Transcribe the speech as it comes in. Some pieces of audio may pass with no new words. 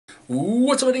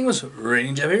What's up, English?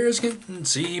 Raining Jeff here. As you can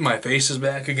see, my face is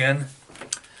back again.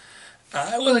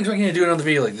 I wasn't expecting to do another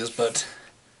video like this, but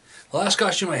the last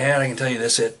costume I had, I can tell you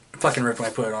this, it fucking ripped when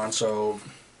I put it on, so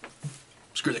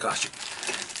screw the costume.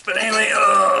 But anyway,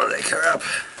 oh, they crap.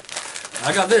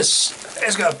 I got this. I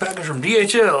just got a package from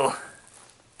DHL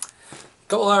a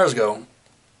couple hours ago,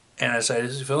 and I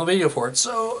decided to film a video for it,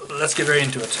 so let's get right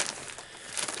into it.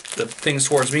 The thing's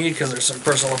towards me because there's some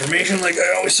personal information, like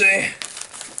I always say.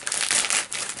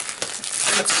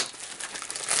 Let's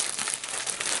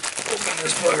open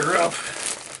this bugger up.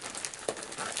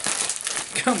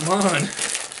 Come on.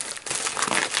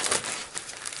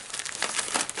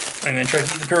 I'm going to try to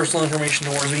keep the personal information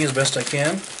towards me as best I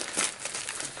can.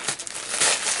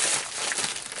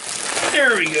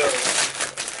 There we go.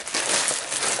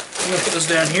 I'm going to put this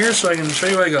down here so I can show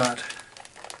you what I got.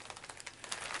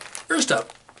 First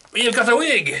up, we've got a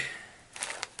wig.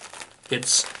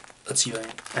 It's, let's see if I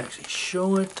can actually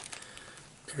show it.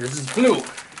 There it is, blue.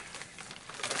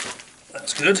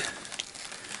 That's good.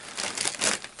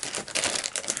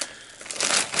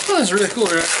 Oh, that's really cool.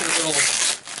 There's actually a little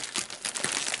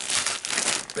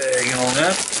bag and all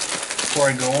that. Before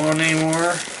I go on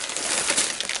anymore,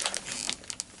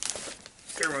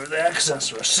 remove that because that's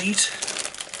the receipt.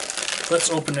 Let's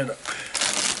open it up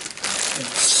and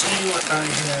see what I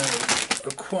have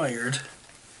acquired.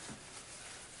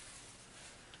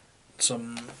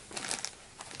 Some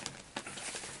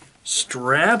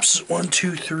straps, 1,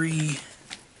 2, 3.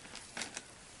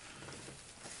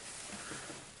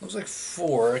 Looks like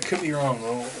 4. I could be wrong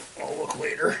though. I'll look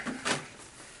later.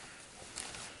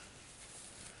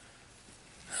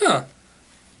 Huh.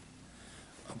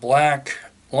 A black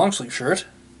long sleeve shirt.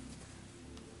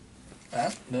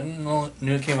 That didn't know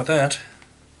it came with that.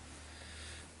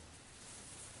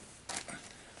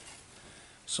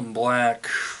 Some black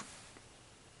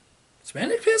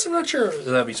spandex pants. I'm not sure.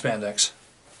 That'd be spandex.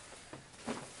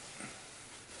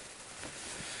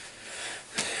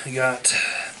 We got,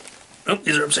 oh,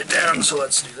 these are upside down, so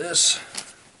let's do this.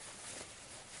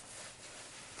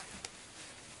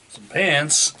 Some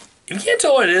pants. If you can't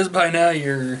tell what it is by now,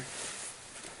 you're,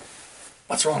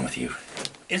 what's wrong with you?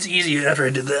 It's easy after I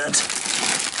did that.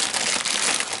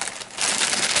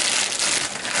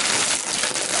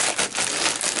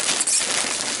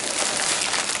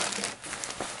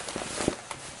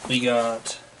 We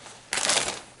got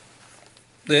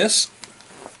this.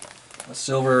 A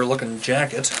silver looking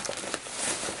jacket,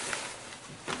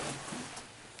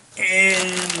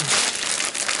 and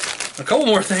a couple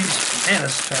more things. Man,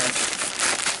 this is packed.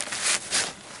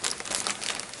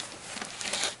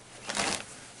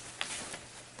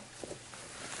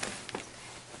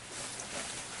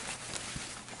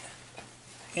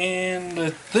 And I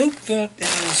think that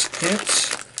is it.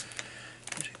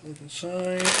 Take a look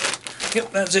inside.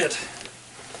 Yep, that's it.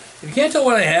 If you can't tell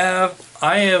what I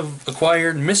have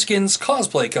acquired Miskin's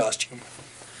cosplay costume,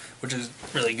 which is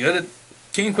really good. It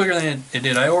came quicker than it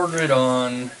did. I ordered it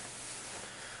on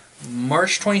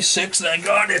March 26th, and I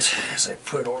got it, as I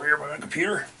put it over here by my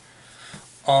computer,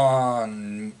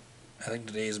 on, I think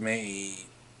today is May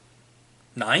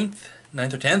 9th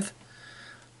or 10th.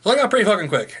 So I got pretty fucking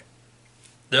quick.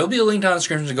 There'll be a link down in the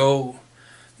description to go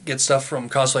get stuff from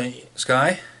Cosplay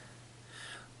Sky.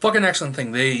 Fucking excellent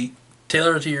thing. They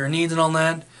tailor it to your needs and all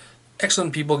that.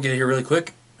 Excellent people, get here really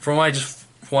quick. From what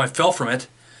I felt from it,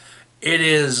 it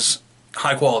is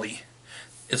high quality.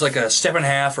 It's like a step and a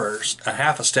half or a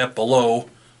half a step below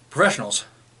professionals.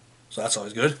 So that's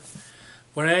always good.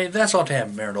 But anyway, that's all to have.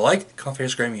 Remember to like, comment,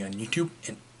 subscribe me on YouTube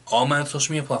and all my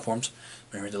social media platforms.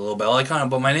 Remember the little bell icon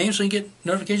above my name so you get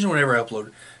notifications whenever I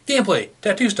upload gameplay,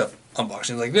 tattoo stuff,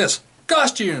 unboxings like this,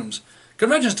 costumes,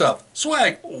 convention stuff,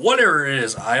 swag, whatever it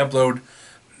is. I upload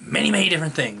many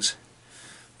different things.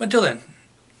 But until then,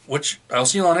 which I'll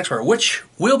see you on the next part, which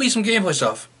will be some gameplay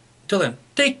stuff. Until then,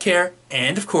 take care,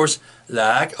 and of course,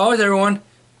 like always everyone,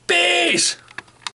 peace!